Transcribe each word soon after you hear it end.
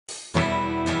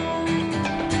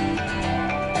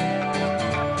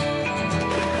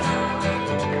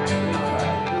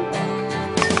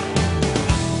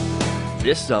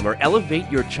This summer,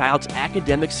 elevate your child's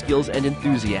academic skills and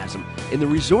enthusiasm in the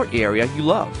resort area you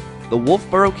love. The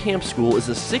Wolfeboro Camp School is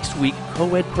a 6-week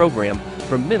co-ed program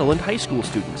for middle and high school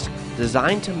students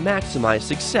designed to maximize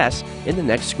success in the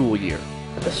next school year.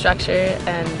 The structure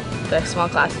and the small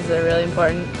classes are really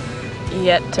important. You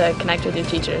get to connect with your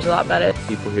teachers a lot better.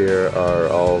 People here are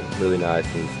all really nice,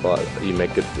 and you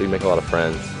make a lot of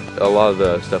friends. A lot of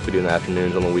the stuff we do in the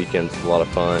afternoons on the weekends is a lot of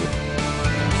fun.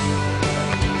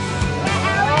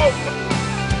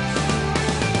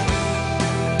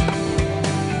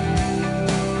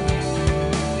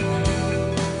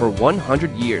 For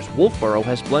 100 years, Wolfeboro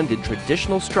has blended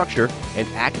traditional structure and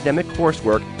academic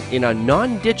coursework in a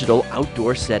non-digital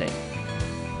outdoor setting.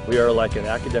 We are like an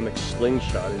academic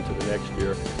slingshot into the next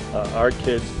year. Our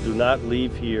kids do not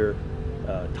leave here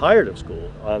tired of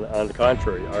school. On the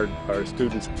contrary, our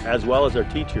students, as well as our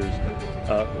teachers,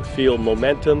 feel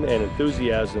momentum and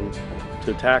enthusiasm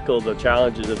to tackle the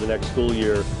challenges of the next school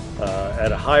year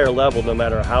at a higher level, no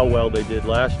matter how well they did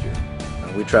last year.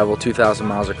 We travel 2,000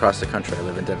 miles across the country. I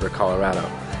live in Denver, Colorado,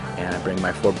 and I bring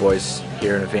my 4 boys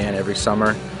here in a van every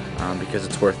summer because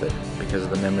it's worth it, because of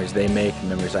the memories they make, the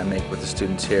memories I make with the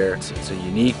students here. It's a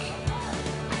unique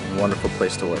and wonderful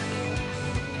place to work.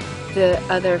 The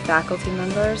other faculty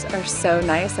members are so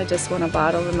nice. I just want to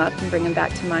bottle them up and bring them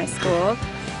back to my school.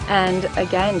 And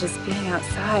again, just being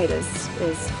outside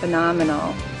is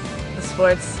phenomenal. The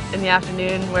sports in the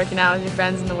afternoon, working out with your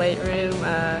friends in the weight room,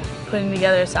 putting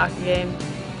together a soccer game.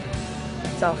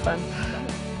 It's all fun.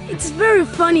 It's very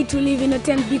funny to live in a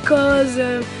tent because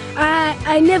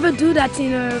I never do that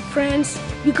in France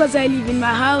because I live in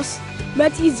my house.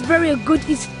 But it's very good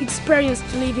experience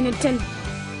to live in a tent.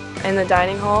 In the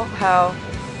dining hall, how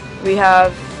we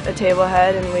have a table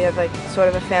ahead and we have like sort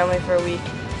of a family for a week,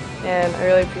 and I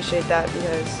really appreciate that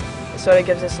because it sort of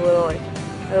gives us a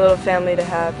little family to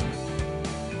have.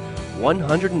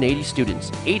 180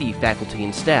 students, 80 faculty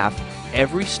and staff,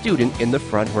 every student in the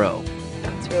front row.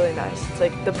 It's really nice. It's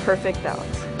like the perfect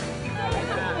balance.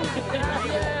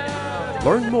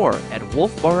 Learn more at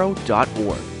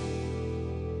wolfeboro.org.